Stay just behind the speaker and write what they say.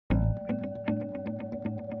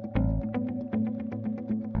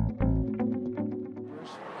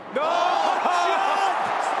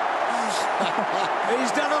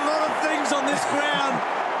He's done a lot of things on this ground.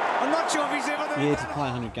 I'm not sure if he's ever done. Yeah, to play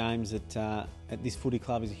 100 games at this footy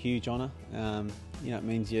club is a huge honour. You know, it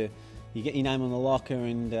means you get your name on the locker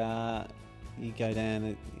and you go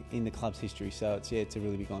down in the club's history. So it's a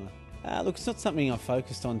really big honour. Look, it's not something I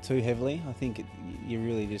focused on too heavily. I think you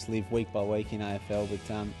really just live week by week in AFL.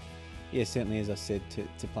 But yeah, certainly, as I said,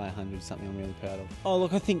 to play 100 is something I'm really proud of. Oh,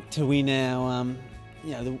 look, I think to win our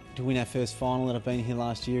to win our first final that I've been here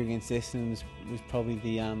last year against Essendon was probably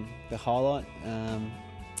the highlight,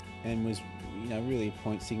 and was really a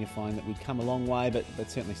point signifying that we'd come a long way, but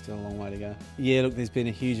certainly still a long way to go. Yeah, look, there's been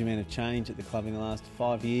a huge amount of change at the club in the last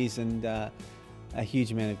 5 years, and a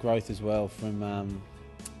huge amount of growth as well from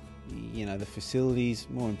the facilities,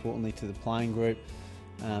 more importantly to the playing group,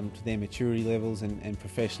 to their maturity levels and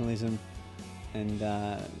professionalism, and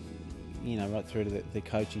right through to the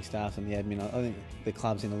coaching staff and the admin. I think the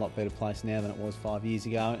club's in a lot better place now than it was 5 years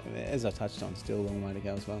ago. As I touched on, still a long way to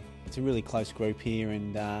go as well. It's a really close group here,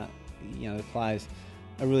 and the players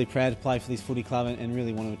are really proud to play for this footy club and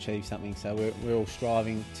really want to achieve something. So we're all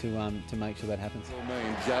striving to make sure that happens.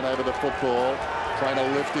 Judd over the football, trying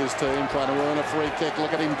to lift his team, trying to earn a free kick.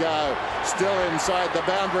 Look at him go. Still inside the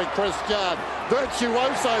boundary, Chris Judd.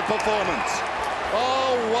 Virtuoso performance.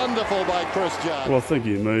 Oh, wonderful by Chris Judd. Well, I think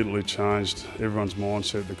he immediately changed everyone's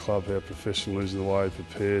mindset at the club, how professional he is, the way he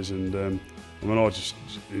prepares, and I just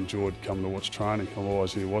enjoyed coming to watch training. I'm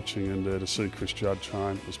always here watching, and to see Chris Judd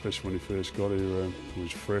train, especially when he first got here, he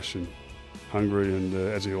was fresh and hungry, and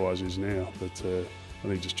as he always is now. But I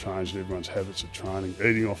think he just changed everyone's habits of training.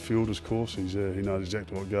 Eating off field, of course, he knows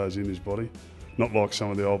exactly what goes in his body. Not like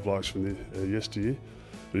some of the old blokes from yesteryear,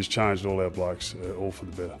 but he's changed all our blokes, all for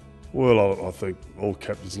the better. Well, I think all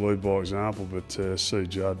captains lead by example, but see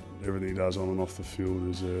Judd, everything he does on and off the field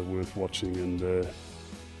is worth watching, and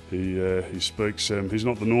he speaks. He's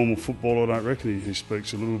not the normal footballer, I don't reckon. He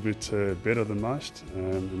speaks a little bit better than most,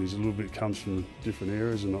 and he's a little bit comes from different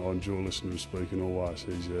areas, and I enjoy listening to him speak in all ways.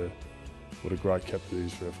 He's what a great captain he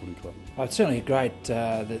is for our footy club. Oh, it's certainly great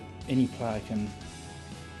that any player can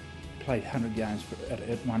play 100 games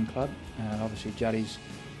at one club. Obviously, Juddy's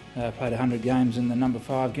played 100 games in the number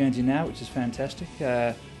 5 Guernsey now, which is fantastic.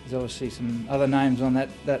 There's obviously some other names on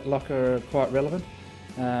that locker are quite relevant.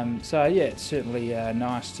 So yeah, it's certainly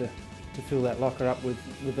nice to fill that locker up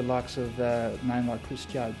with the likes of a name like Chris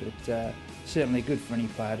Judd, but certainly good for any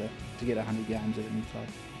player to get 100 games at any club.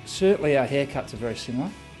 Certainly our haircuts are very similar.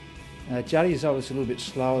 Juddy is obviously a little bit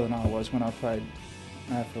slower than I was when I played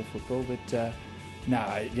AFL football, but no,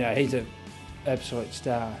 he's an absolute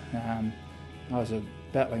star. I was a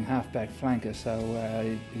battling half-back flanker,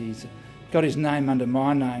 so he's got his name under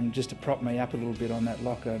my name just to prop me up a little bit on that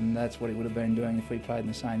locker, and that's what he would have been doing if we played in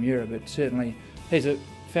the same era. But certainly he's a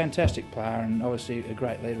fantastic player and obviously a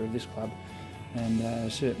great leader of this club,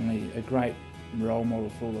 and certainly a great role model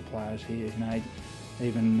for all the players here.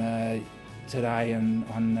 Even today and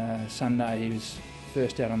on Sunday he was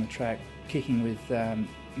first out on the track kicking with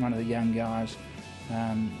one of the young guys,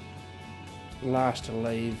 last to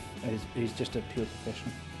leave. He's just a pure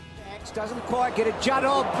professional. Doesn't quite get it. Judd,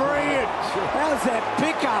 oh, brilliant! How's that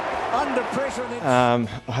pick-up under pressure?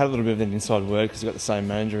 I had a little bit of an inside word because I got the same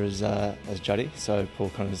manager as Juddy, so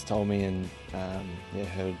Paul Connors told me, and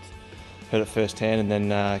heard it firsthand,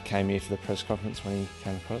 and then came here for the press conference when he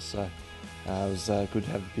came across. So it was good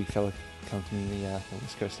to have a big fella come from the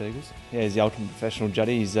West Coast Eagles. Yeah, he's the ultimate professional,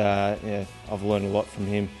 Juddy. He's I've learned a lot from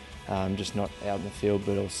him, just not out in the field,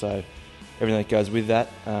 but also everything that goes with that.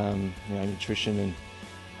 Nutrition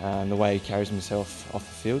and the way he carries himself off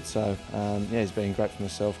the field. So he's been great for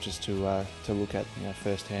myself just to look at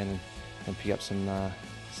firsthand and pick up some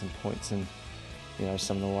points, and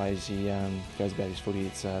some of the ways he goes about his footy.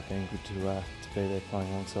 It's been good to be there playing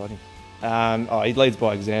alongside him. He leads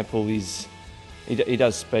by example. He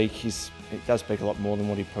does speak. He does speak a lot more than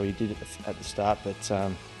what he probably did at the start. But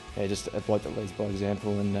just a bloke that leads by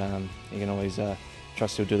example, and you can always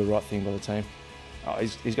trust he'll do the right thing by the team.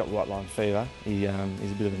 He's got white line fever. He's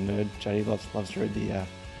a bit of a nerd. Juddy loves to read the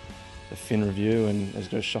Fin review and has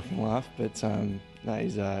got a shocking laugh. But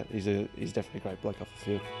he's definitely a great bloke off the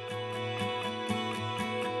field.